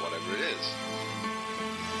fee for whatever it is.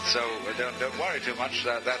 So don't worry too much.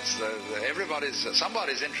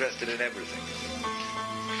 Somebody's interested in everything.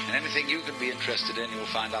 And anything you can be interested in, you'll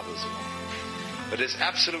find others will. But it's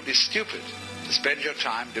absolutely stupid to spend your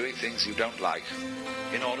time doing things you don't like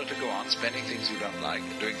in order to go on spending things you don't like,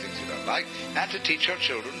 doing things you don't like, and to teach your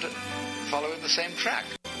children to follow in the same track.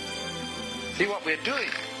 See, what we're doing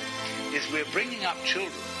is we're bringing up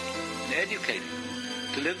children and educating them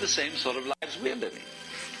to live the same sort of lives we're living,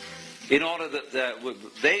 in order that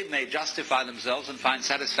they may justify themselves and find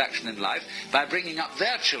satisfaction in life by bringing up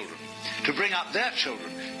their children, to bring up their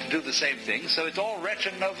children to do the same thing, so it's all wretch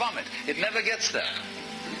and no vomit. It never gets there.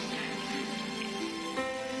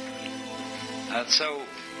 And so,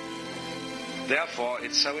 therefore,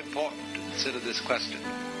 it's so important to consider this question: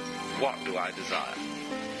 what do I desire?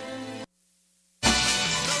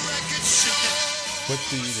 What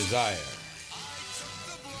do you desire?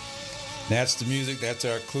 That's the music, that's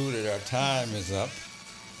our clue that our time is up.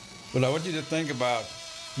 But I want you to think about,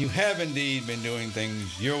 you have indeed been doing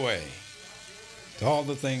things your way. To all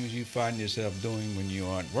the things you find yourself doing when you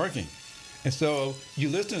aren't working. And so, you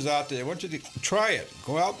listeners out there, I want you to try it.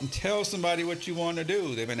 Go out and tell somebody what you want to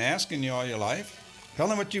do. They've been asking you all your life. Tell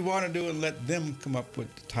them what you want to do and let them come up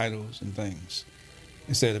with the titles and things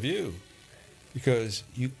instead of you. Because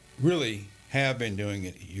you really have been doing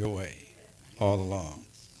it your way. all along.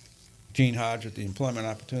 Gene Hodge with the Employment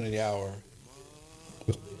Opportunity Hour.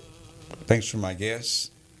 Thanks for my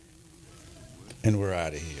guests, and we're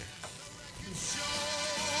out of here.